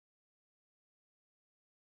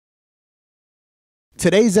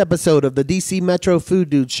Today's episode of the DC Metro Food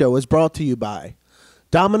Dude Show is brought to you by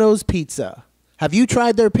Domino's Pizza. Have you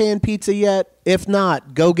tried their pan pizza yet? If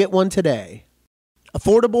not, go get one today.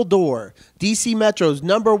 Affordable Door, DC Metro's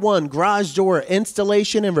 #1 garage door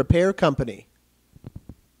installation and repair company.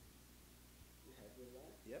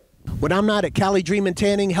 When I'm not at Cali Dream and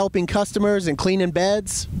Tanning helping customers and cleaning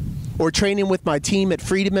beds, or training with my team at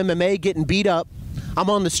Freedom MMA getting beat up, I'm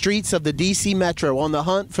on the streets of the DC Metro on the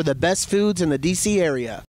hunt for the best foods in the DC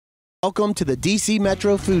area. Welcome to the DC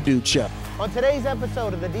Metro Food Dude Show. On today's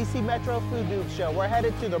episode of the DC Metro Food Dude Show, we're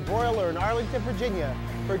headed to the Broiler in Arlington, Virginia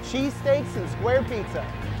for cheesesteaks and square pizza.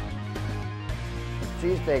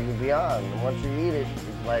 Cheesesteak is beyond, and once you eat it,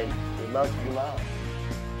 it's like, it melts in your mouth.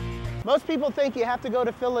 Most people think you have to go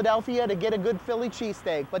to Philadelphia to get a good Philly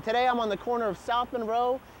cheesesteak, but today I'm on the corner of South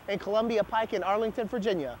Monroe and Columbia Pike in Arlington,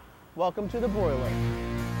 Virginia. Welcome to the Broiler.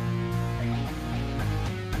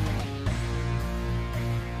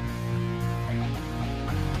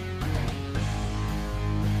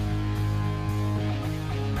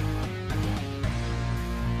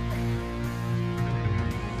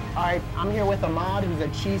 All right, I'm here with Ahmad, who's a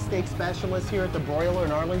cheesesteak specialist here at the Broiler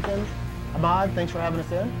in Arlington. Ahmad, thanks for having us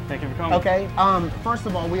in. Thank you for coming. Okay, first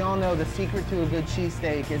of all, we all know the secret to a good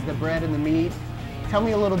cheesesteak is the bread and the meat. Tell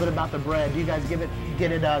me a little bit about the bread. Do you guys get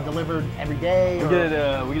it delivered every day? We get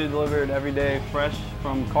it delivered every day, fresh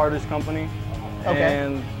from Carter's company. Okay.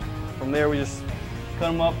 And from there, we just cut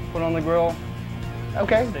them up, put it on the grill.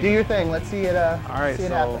 Okay, do your thing. Let's see it. All right, see it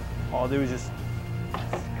so happen. all I'll do is just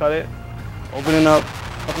cut it, open it up,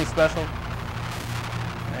 nothing special,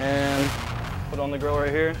 and put it on the grill right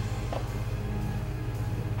here.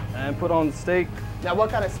 And put on the steak. Now,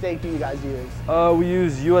 what kind of steak do you guys use? We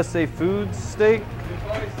use USA Foods steak.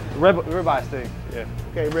 Ribeye steak, yeah.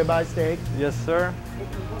 Okay, ribeye steak. Yes, sir.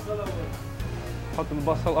 All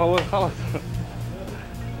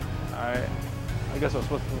right, I guess I'm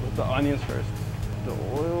supposed to put the onions first. The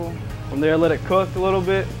oil. From there, let it cook a little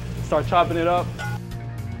bit. Start chopping it up.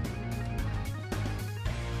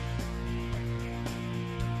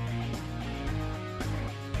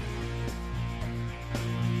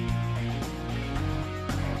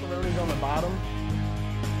 On the bottom.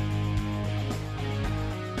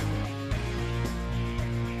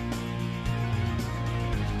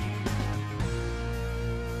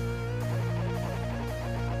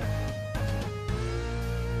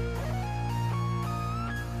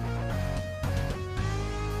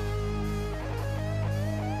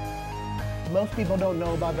 Most people don't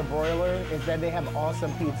know about the Broiler is that they have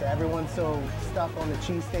awesome pizza. Everyone's so stuck on the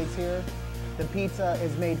cheesesteaks here. The pizza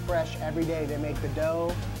is made fresh every day. They make the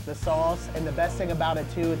dough, the sauce, and the best thing about it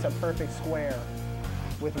too, it's a perfect square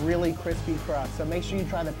with really crispy crust. So make sure you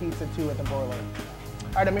try the pizza too at the Broiler.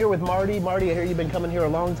 All right, I'm here with Marty. Marty, I hear you've been coming here a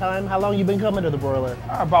long time. How long you been coming to the Broiler?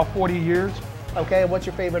 About 40 years. Okay, what's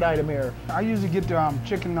your favorite item here? I usually get the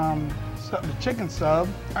chicken sub.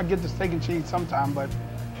 I get the steak and cheese sometime, but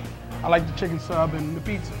I like the chicken sub and the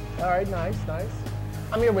pizza. All right, nice, nice.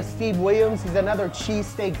 I'm here with Steve Williams. He's another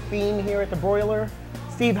cheesesteak fiend here at the Broiler.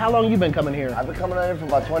 Steve, how long you been coming here? I've been coming in here for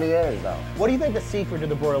about 20 years now. What do you think the secret to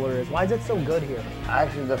the Broiler is? Why is it so good here?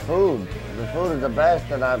 Actually, the food. The food is the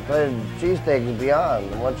best, and I've played cheesesteak is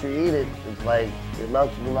beyond. And once you eat it, it's like, it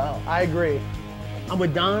melts in your mouth. I agree. I'm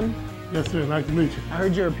with Don. Yes, sir. Nice to meet you. I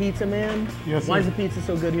heard you're a pizza man. Yes, sir. Why is the pizza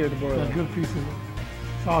so good here at the Broiler? Got good pizza.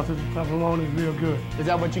 Sausage and pepperoni is real good. Is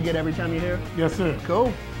that what you get every time you're here? Yes, sir.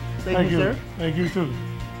 Cool. Thank you, sir. Thank you, too.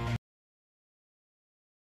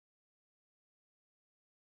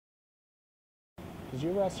 Does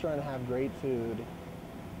your restaurant have great food?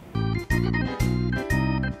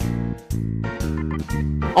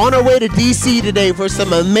 On our way to DC today for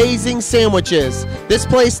some amazing sandwiches. This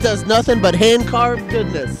place does nothing but hand-carved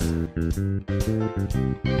goodness.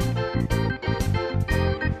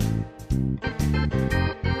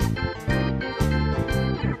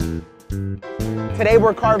 Today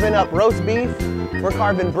we're carving up roast beef, we're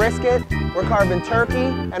carving brisket, we're carving turkey,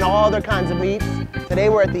 and all other kinds of meats. Today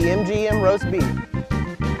we're at the MGM roast beef.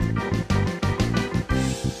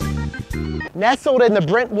 Nestled in the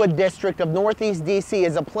Brentwood district of Northeast DC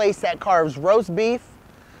is a place that carves roast beef,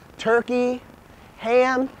 turkey,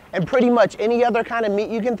 ham, and pretty much any other kind of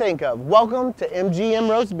meat you can think of. Welcome to MGM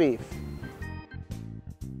roast beef.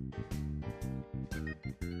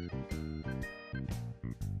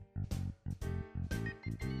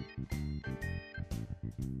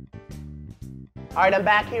 All right, I'm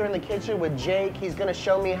back here in the kitchen with Jake. He's gonna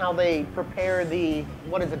show me how they prepare the,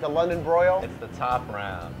 what is it, the London broil? It's the top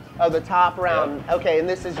round. Oh, the top round. Yep. Okay, and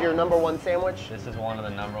this is your #1 sandwich? This is one of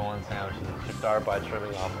the #1 sandwiches. You start by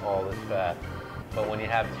trimming off all this fat. But when you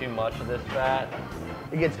have too much of this fat,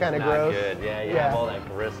 It gets kind of Not gross. good. Yeah, you have all that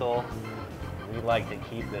gristle. We like to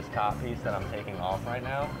keep this top piece that I'm taking off right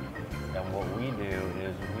now. And what we do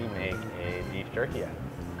is we make a beef jerky out of it.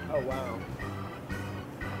 Oh, wow.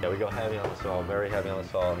 Yeah, we go heavy on the salt, very heavy on the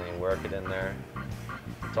salt, and then work it in there.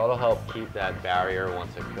 So it'll help keep that barrier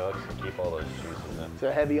once it cooks and keep all those juices in.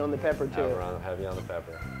 So heavy on the pepper too. Heavy on the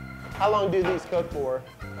pepper. How long do these cook for?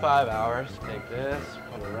 5 hours. Take this,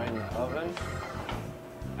 put it right in the oven,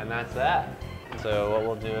 and that's that. So what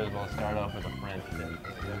we'll do is we'll start off with a French dip.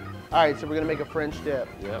 All right, so we're gonna make a French dip.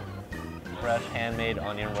 Yep. Fresh handmade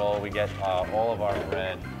onion roll. We get all of our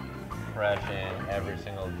bread fresh in every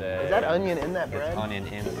single day. Is that onion in that bread? It's onion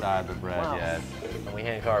inside the bread, Wow. yes. And we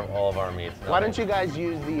hand carve all of our meats. Why don't you guys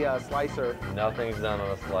use the slicer? Nothing's done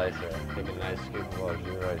on a slicer. Take a nice scoop of our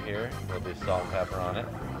jus right here. We'll do salt and pepper on it.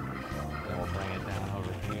 Then we'll bring it down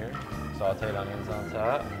over here. Sauteed onions on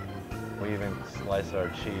top. We even slice our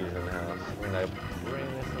cheese in the house. We're gonna bring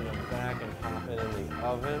this in the back and pop it in the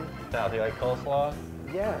oven. Sal, do you like coleslaw?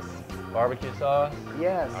 Yes. Barbecue sauce?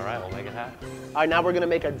 Yes. All right, we'll make it happen. All right, now we're gonna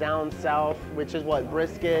make a down south, which is what,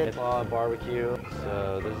 brisket? It's all barbecue.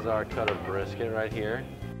 So this is our cut of brisket right here.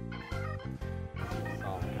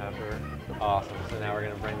 Salt and pepper. Awesome. So now we're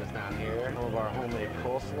gonna bring this down here. Some of our homemade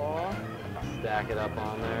coleslaw. Stack it up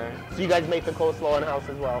on there. So you guys make the coleslaw in-house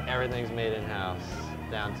as well? Everything's made in-house,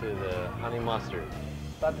 down to the honey mustard.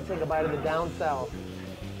 About to take a bite of the down south.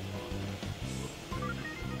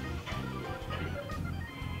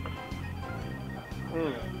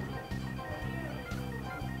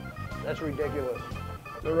 That's ridiculous.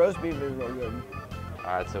 The roast beef is real good. All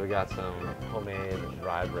right, so we got some homemade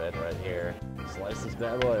rye bread right here. Slice this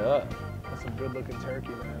bad boy up. That's some good looking turkey,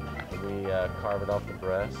 man. We carve it off the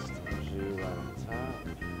breast. Jus right on top.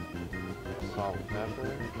 Salt and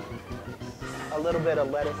pepper. A little bit of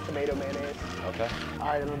lettuce, tomato, mayonnaise. Okay. All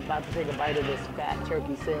right, I'm about to take a bite of this fat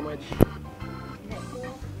turkey sandwich.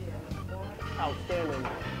 Outstanding.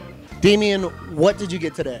 Damian, what did you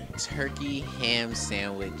get today? Turkey ham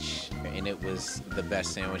sandwich, and it was the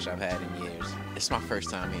best sandwich I've had in years. It's my first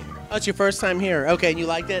time here. Oh, it's your first time here. Okay, and you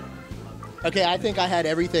liked it? Okay, I think I had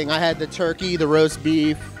everything. I had the turkey, the roast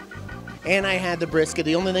beef, and I had the brisket.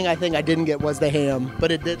 The only thing I think I didn't get was the ham,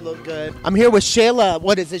 but it did look good. I'm here with Shayla.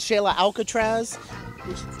 What is it, Shayla Alcatraz?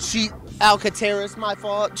 Alcatraz, my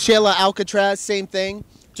fault. Shayla Alcatraz, same thing.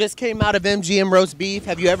 Just came out of MGM roast beef.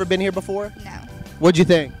 Have you ever been here before? No. What'd you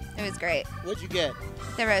think? It was great. What'd you get?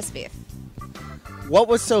 The roast beef. What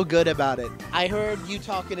was so good about it? I heard you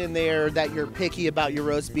talking in there that you're picky about your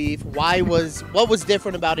roast beef. What was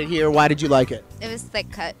different about it here? Why did you like it? It was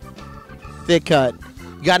thick cut. Thick cut.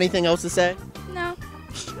 You got anything else to say? No.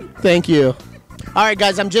 Thank you. All right,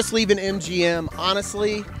 guys, I'm just leaving MGM.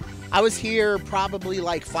 Honestly, I was here probably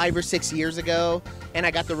like 5 or 6 years ago, and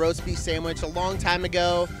I got the roast beef sandwich a long time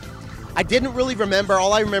ago. I didn't really remember.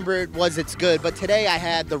 All I remember was it's good. But today I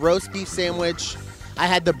had the roast beef sandwich. I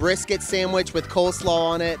had the brisket sandwich with coleslaw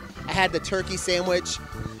on it. I had the turkey sandwich.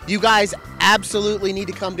 You guys absolutely need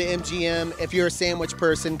to come to MGM if you're a sandwich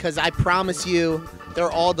person, because I promise you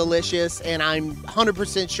they're all delicious, and I'm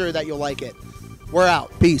 100% sure that you'll like it. We're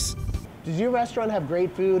out. Peace. Does your restaurant have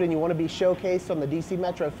great food and you want to be showcased on the DC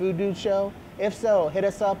Metro Food Dude Show? If so, hit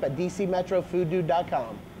us up at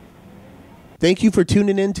dcmetrofooddude.com. Thank you for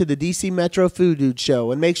tuning in to the DC Metro Food Dude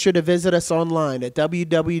Show, and make sure to visit us online at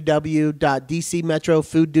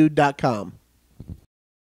www.dcmetrofooddude.com.